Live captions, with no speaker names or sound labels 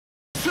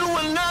To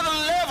another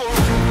level.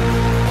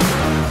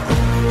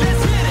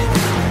 Let's hit it.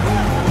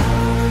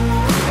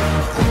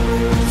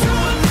 To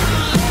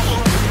another level.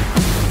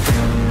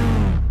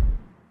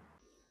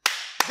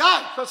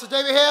 Guys, Professor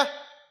David here.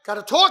 Got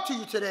to talk to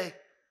you today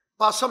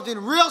about something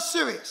real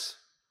serious.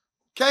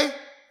 Okay?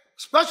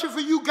 Especially for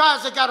you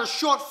guys that got a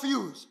short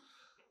fuse.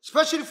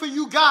 Especially for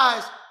you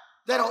guys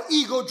that are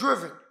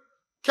ego-driven.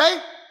 Okay?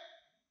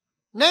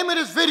 Name of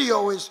this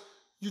video is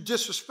You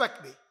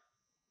Disrespect Me.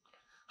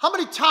 How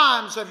many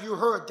times have you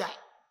heard that?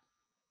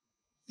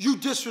 You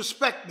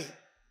disrespect me.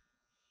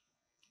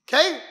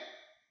 Okay?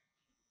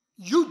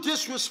 You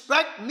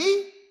disrespect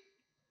me?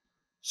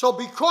 So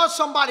because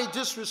somebody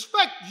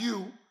disrespect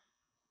you,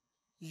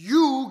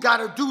 you got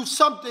to do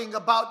something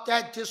about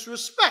that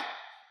disrespect.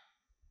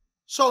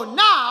 So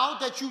now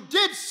that you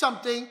did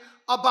something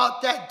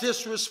about that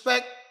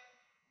disrespect,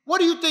 what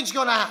do you think's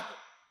going to happen?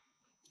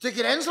 Think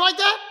it ends like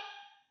that?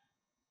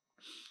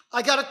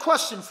 I got a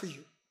question for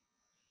you.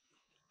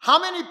 How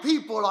many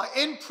people are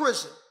in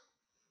prison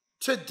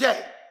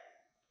today,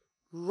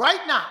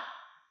 right now?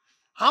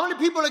 How many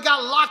people that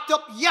got locked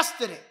up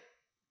yesterday?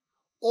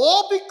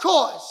 All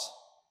because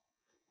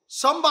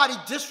somebody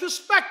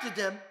disrespected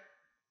them,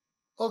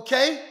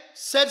 okay,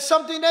 said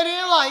something they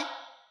didn't like,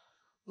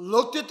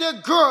 looked at their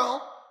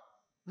girl,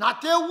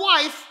 not their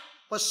wife,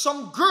 but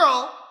some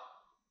girl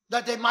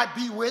that they might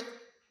be with,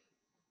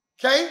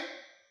 okay?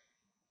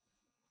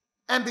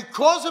 And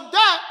because of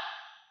that,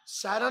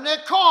 sat on their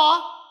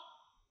car,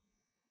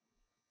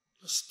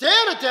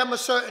 stared at them a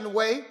certain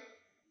way,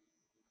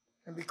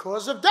 and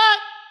because of that,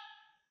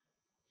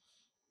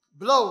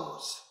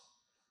 blows,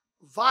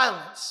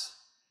 violence,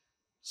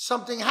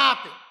 something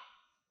happened,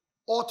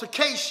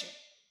 altercation.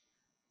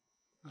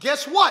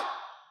 Guess what?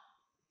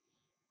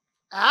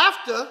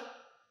 After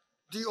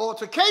the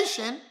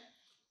altercation,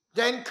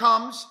 then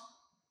comes,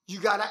 you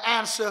got to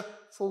answer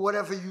for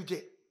whatever you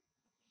did.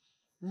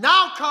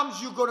 Now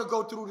comes you're going to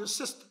go through the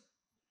system.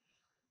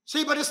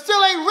 See, but it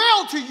still ain't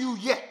real to you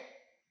yet.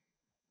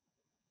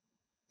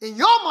 In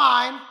your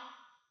mind,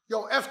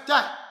 yo, F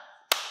that.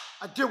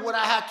 I did what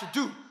I had to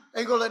do.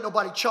 Ain't going to let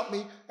nobody chump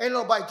me. Ain't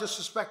nobody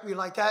disrespect me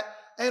like that.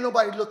 Ain't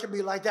nobody look at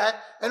me like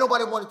that. Ain't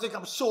nobody want to think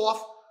I'm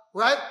soft,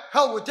 right?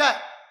 Hell with that.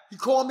 You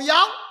called me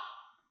out?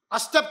 I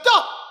stepped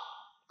up.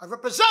 I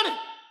represented.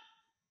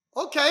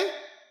 Okay.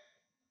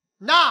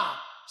 Now,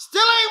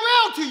 still ain't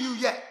real to you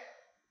yet.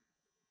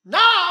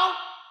 Now,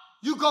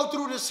 you go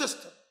through the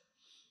system.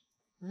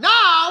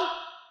 Now,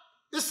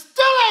 it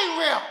still ain't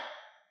real.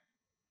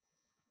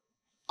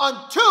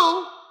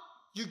 Until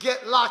you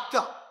get locked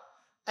up.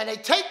 And they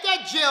take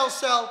that jail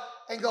cell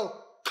and go,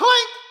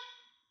 clink,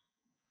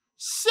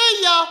 see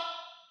ya.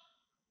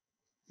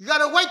 You got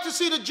to wait to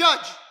see the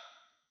judge.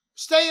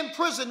 Stay in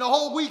prison the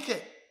whole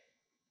weekend.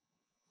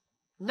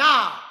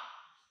 Now,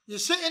 you're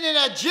sitting in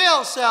that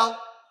jail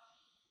cell,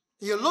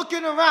 you're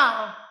looking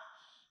around,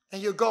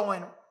 and you're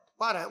going,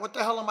 what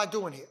the hell am I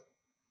doing here?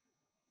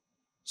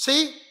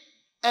 See?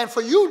 And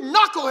for you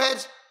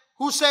knuckleheads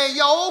who say,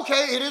 yo,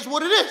 okay, it is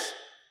what it is.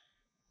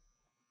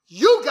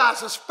 You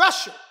guys are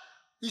special.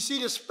 You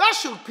see, the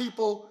special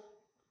people,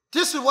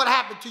 this is what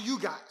happened to you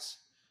guys.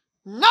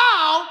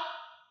 Now,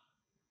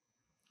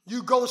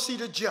 you go see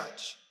the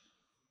judge.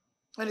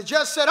 And the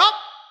judge said,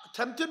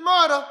 attempted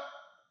murder,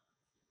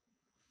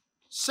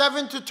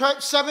 7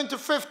 to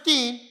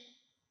 15.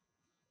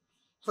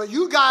 For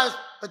you guys,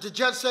 but the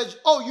judge says,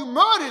 oh, you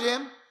murdered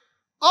him?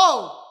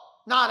 Oh,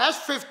 nah, that's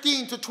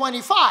 15 to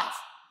 25.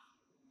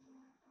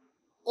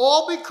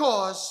 All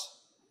because,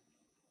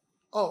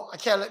 I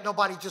can't let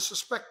nobody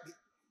disrespect me.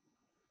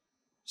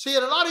 See,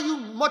 a lot of you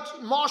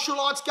martial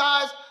arts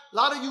guys, a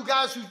lot of you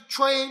guys who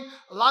train,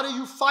 a lot of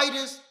you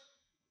fighters,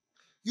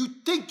 you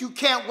think you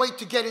can't wait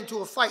to get into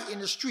a fight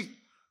in the street.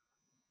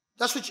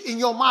 That's what's in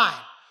your mind.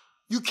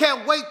 You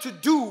can't wait to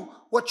do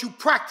what you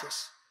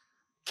practice,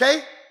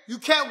 okay? You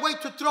can't wait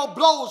to throw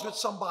blows with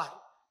somebody.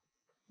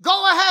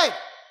 Go ahead.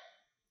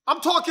 I'm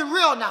talking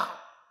real now.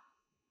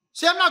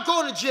 See, I'm not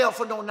going to jail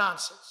for no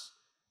nonsense.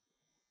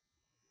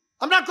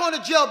 I'm not going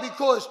to jail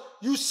because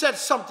you said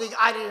something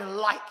I didn't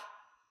like.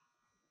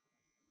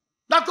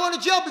 Not going to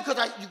jail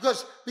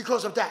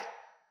because of that.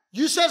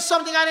 You said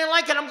something I didn't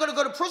like and I'm going to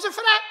go to prison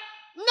for that?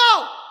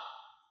 No.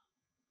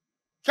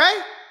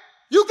 Okay?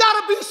 You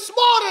got to be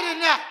smarter than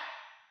that.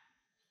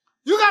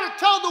 You got to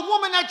tell the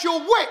woman that you're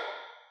with,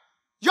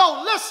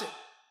 yo, listen,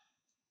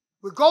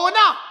 we're going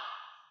out.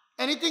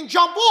 Anything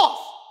jump off.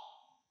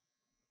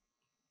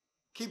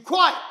 Keep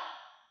quiet.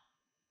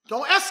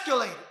 Don't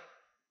escalate it.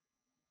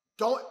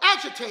 Don't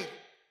agitate it.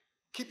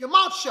 Keep your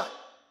mouth shut.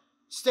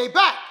 Stay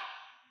back.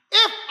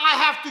 If I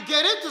have to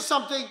get into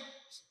something,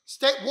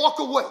 walk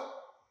away.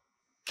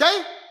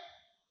 Okay?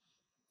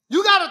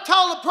 You got to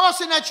tell the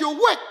person that you're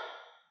with,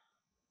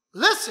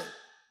 listen,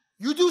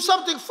 you do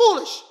something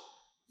foolish,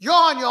 you're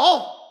on your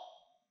own.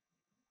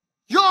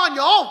 You're on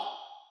your own.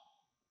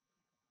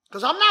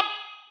 Because I'm not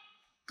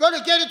going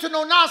to get into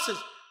no nonsense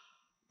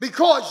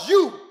because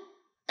you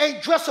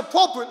ain't dressed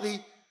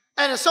appropriately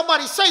and if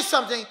somebody says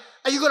something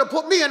and you're going to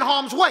put me in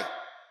harm's way.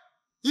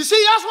 You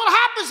see, that's what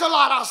happens a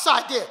lot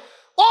outside there.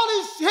 All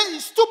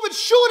these stupid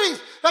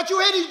shootings that you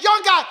hear these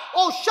young guys,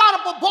 oh, shot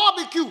up a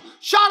barbecue,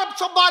 shot up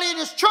somebody in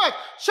his church,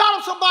 shot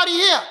up somebody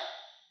here.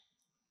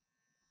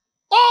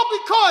 All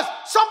because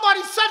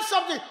somebody said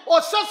something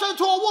or said something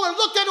to a woman,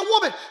 looked at a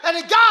woman, and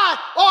the guy,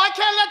 oh, I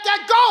can't let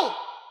that go.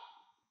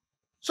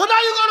 So now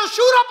you're going to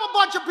shoot up a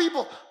bunch of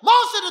people.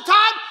 Most of the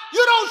time,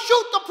 you don't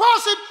shoot the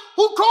person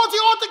who caused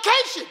the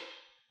altercation.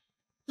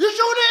 You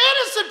shoot the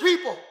innocent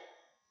people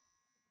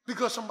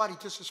because somebody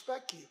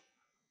disrespects you.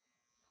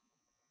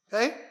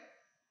 Okay?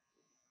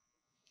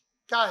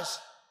 Guys,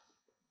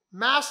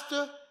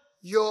 master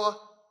your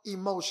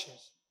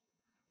emotions.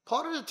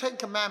 Part of the 10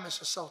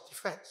 Commandments is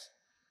self-defense.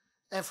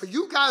 And for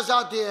you guys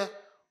out there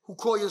who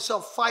call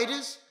yourself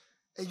fighters,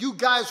 and you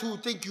guys who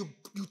think you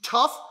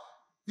tough,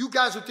 you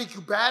guys who think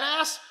you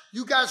badass,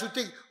 you guys who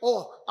think,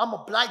 oh, I'm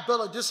a black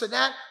belt or this and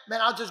that,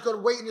 man, I'm just going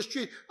to wait in the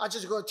street, I'm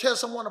just going to tear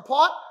someone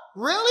apart.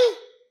 Really?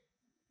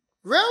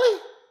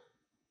 Really?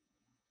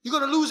 You're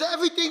going to lose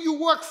everything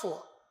you work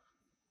for.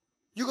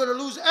 You're going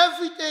to lose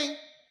everything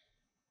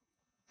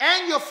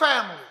and your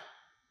family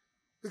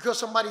because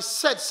somebody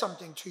said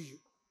something to you.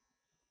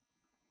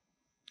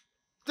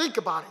 Think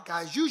about it,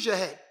 guys. Use your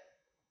head.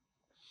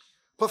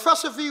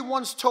 Professor V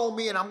once told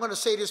me, and I'm going to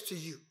say this to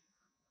you,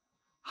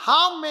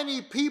 how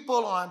many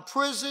people are in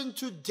prison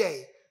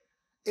today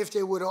if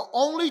they would have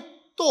only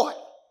thought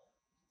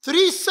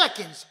 3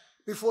 seconds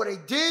before they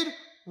did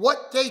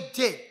what they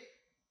did?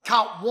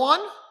 Count 1,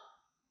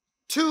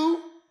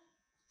 2,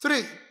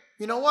 3.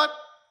 You know what?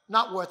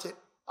 Not worth it.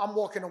 I'm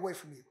walking away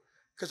from you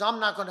because I'm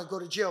not going to go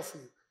to jail for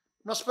you.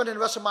 I'm not spending the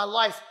rest of my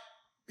life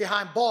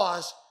behind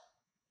bars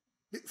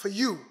for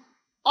you.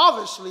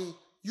 Obviously,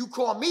 you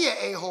call me an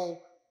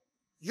a-hole,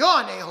 you're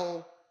an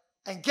a-hole,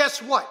 and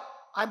guess what?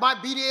 I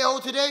might be the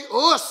a-hole today.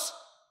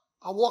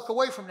 I'll walk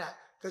away from that.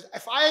 Because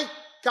if I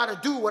got to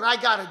do what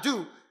I got to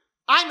do,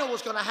 I know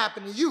what's going to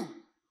happen to you.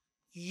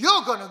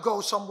 You're going to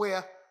go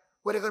somewhere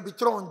where they're going to be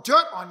throwing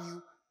dirt on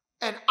you,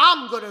 and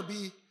I'm going to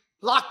be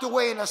locked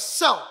away in a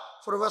cell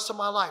for the rest of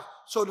my life.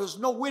 So there's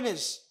no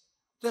winners.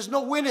 There's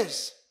no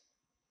winners.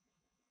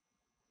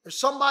 If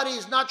somebody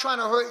is not trying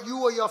to hurt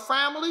you or your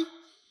family,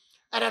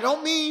 and I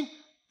don't mean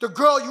the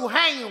girl you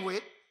hanging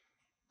with,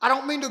 I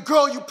don't mean the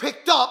girl you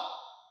picked up,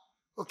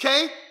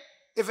 okay?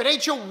 If it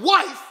ain't your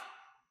wife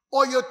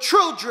or your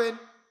children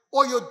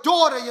or your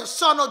daughter, your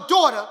son or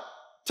daughter,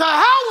 to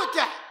hell with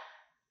that,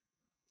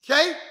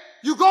 okay?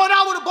 You going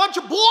out with a bunch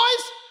of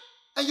boys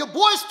and your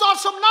boys start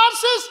some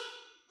nonsense?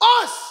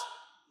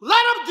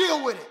 Let them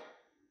deal with it.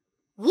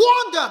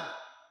 Warn them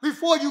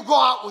before you go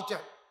out with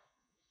them.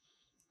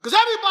 Because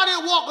everybody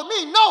will walk with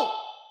me, no.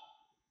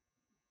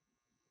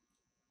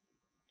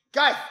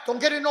 Guys, don't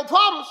get in no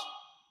problems.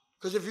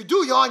 Because if you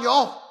do, you're on your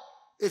own.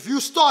 If you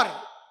started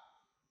it.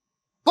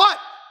 But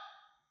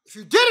if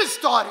you didn't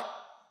start it,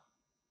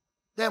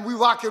 then we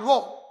rock and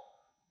roll.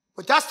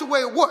 But that's the way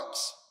it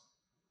works.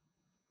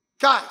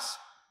 Guys,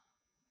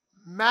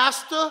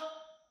 master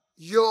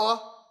your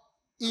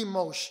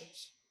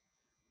emotions.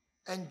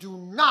 And do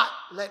not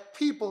let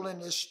people in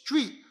the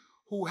street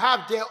who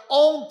have their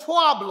own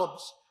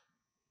problems,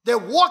 they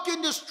walk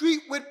in the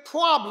street with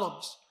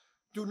problems.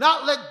 Do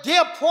not let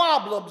their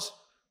problems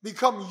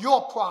become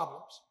your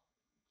problems.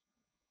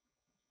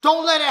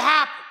 Don't let it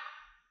happen.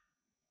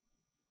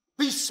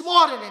 Be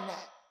smarter than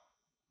that.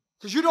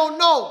 Because you don't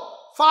know,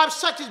 5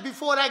 seconds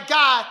before that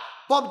guy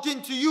bumped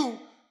into you,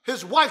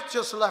 his wife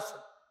just left him.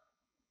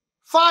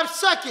 5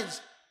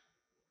 seconds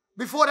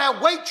before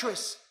that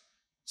waitress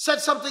said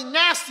something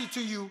nasty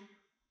to you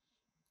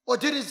or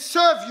didn't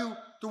serve you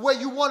the way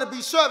you want to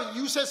be served.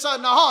 You said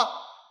something to her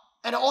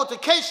and an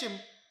altercation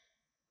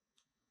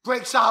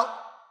breaks out.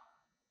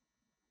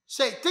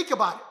 Say, think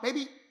about it.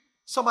 Maybe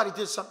somebody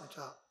did something to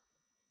her.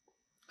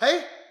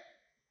 Hey,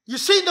 you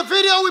seen the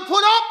video we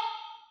put up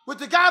with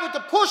the guy with the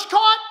push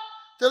cart?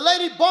 The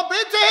lady bumped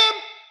into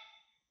him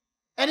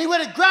and he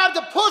went and grabbed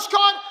the push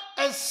cart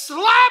and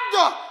slammed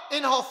her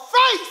in her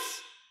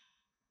face.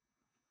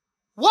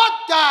 What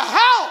the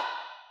hell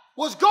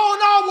was going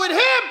on with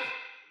him?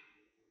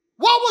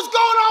 What was going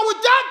on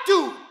with that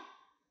dude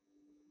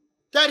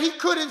that he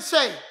couldn't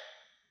say,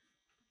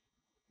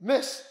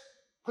 miss,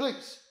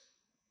 please,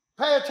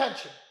 pay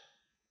attention.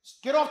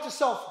 Get off the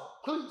cell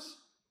phone, please.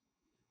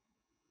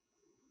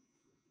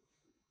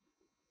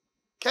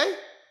 Okay?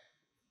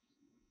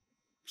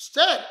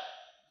 Instead,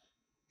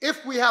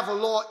 if we have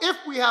law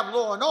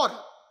and order,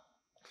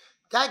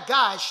 that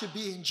guy should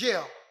be in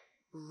jail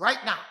right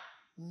now.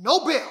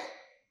 No bail,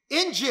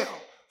 in jail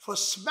for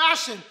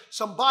smashing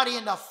somebody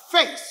in the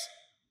face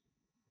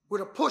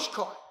with a push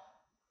cart.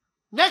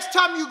 Next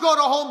time you go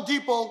to Home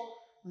Depot,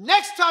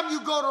 next time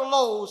you go to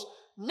Lowe's,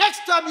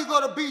 next time you go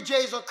to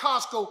BJ's or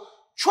Costco,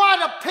 try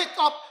to pick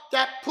up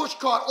that push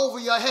cart over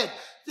your head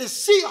to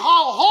see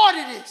how hard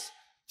it is,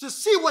 to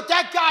see what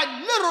that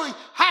guy literally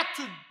had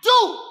to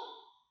do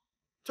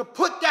to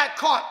put that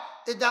cart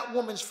in that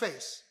woman's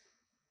face.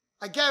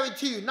 I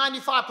guarantee you,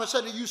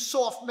 95% of you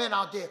soft men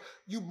out there,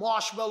 you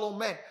marshmallow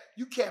men,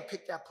 you can't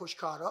pick that push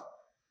cart up.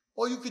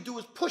 All you can do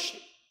is push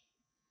it.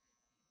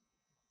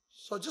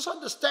 So just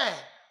understand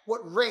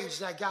what rage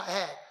that guy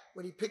had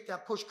when he picked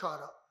that push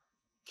cart up.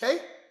 Okay?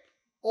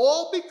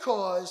 All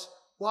because,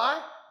 why?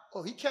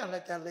 Oh, he can't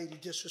let that lady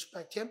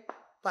disrespect him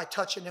by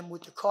touching him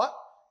with the cart.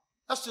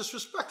 That's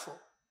disrespectful.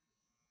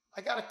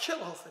 I got to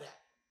kill her for that.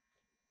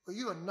 Well,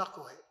 you a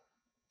knucklehead.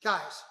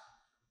 Guys,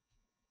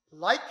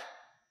 like,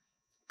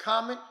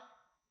 comment,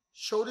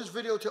 show this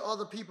video to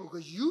other people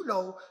because you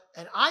know,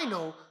 and I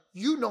know,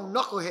 you know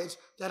knuckleheads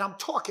that I'm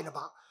talking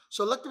about.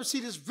 So let them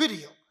see this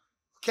video,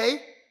 okay?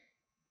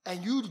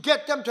 And you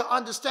get them to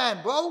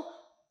understand, bro,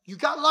 you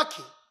got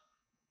lucky.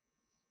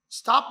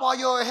 Stop while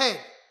you're ahead.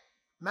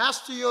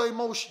 Master your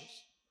emotions.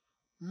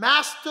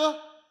 Master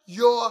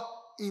your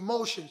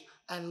emotions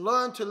and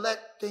learn to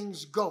let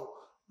things go.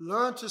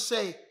 Learn to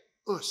say,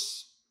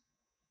 us.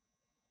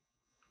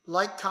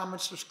 Like,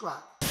 comment,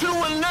 subscribe. To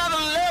another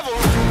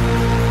level.